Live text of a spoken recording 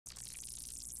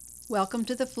Welcome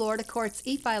to the Florida Courts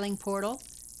e-filing portal,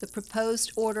 the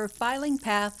proposed order filing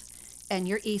path, and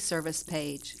your e-service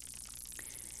page.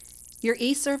 Your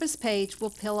e-service page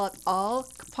will pull up all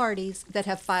parties that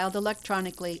have filed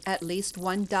electronically at least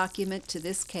one document to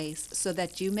this case so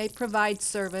that you may provide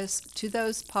service to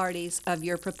those parties of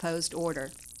your proposed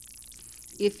order.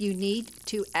 If you need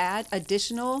to add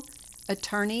additional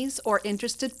attorneys or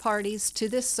interested parties to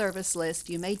this service list,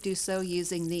 you may do so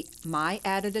using the My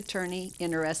Added Attorney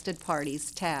Interested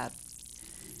Parties tab.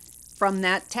 From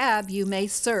that tab, you may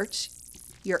search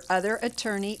your other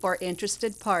attorney or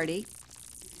interested party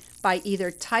by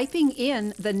either typing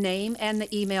in the name and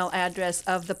the email address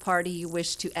of the party you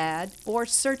wish to add, or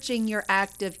searching your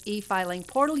active e-filing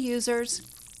portal users,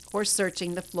 or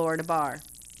searching the Florida Bar.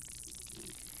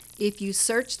 If you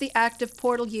search the active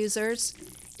portal users,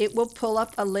 it will pull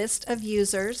up a list of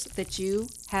users that you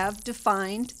have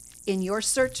defined in your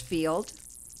search field,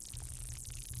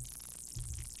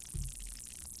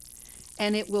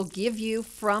 and it will give you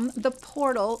from the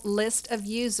portal list of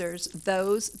users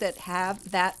those that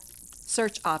have that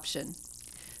search option.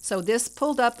 So this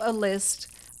pulled up a list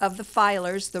of the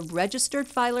filers, the registered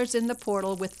filers in the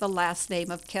portal with the last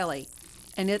name of Kelly,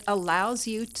 and it allows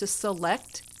you to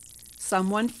select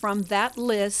someone from that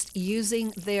list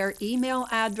using their email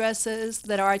addresses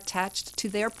that are attached to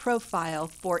their profile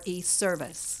for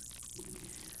e-service.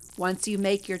 Once you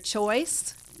make your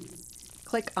choice,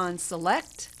 click on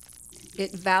Select.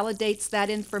 It validates that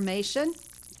information,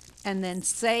 and then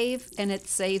Save, and it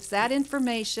saves that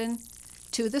information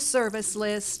to the service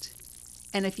list.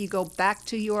 And if you go back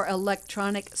to your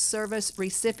electronic service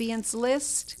recipients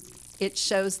list, it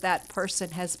shows that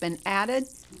person has been added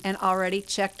and already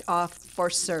checked off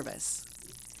for service.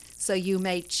 So you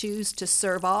may choose to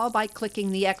serve all by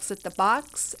clicking the X at the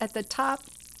box at the top,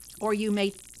 or you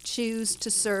may choose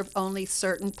to serve only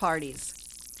certain parties.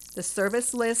 The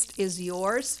service list is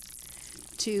yours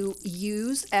to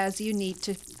use as you need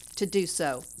to do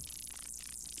so.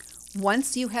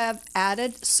 Once you have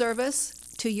added service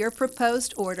to your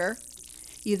proposed order,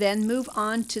 you then move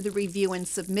on to the Review and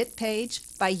Submit page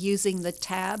by using the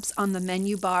tabs on the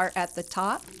menu bar at the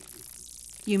top.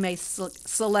 You may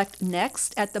select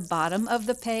Next at the bottom of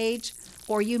the page,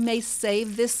 or you may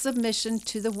save this submission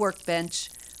to the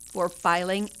workbench for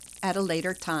filing at a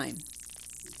later time.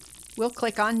 We'll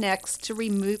click on Next to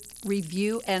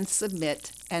review and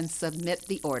submit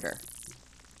the order.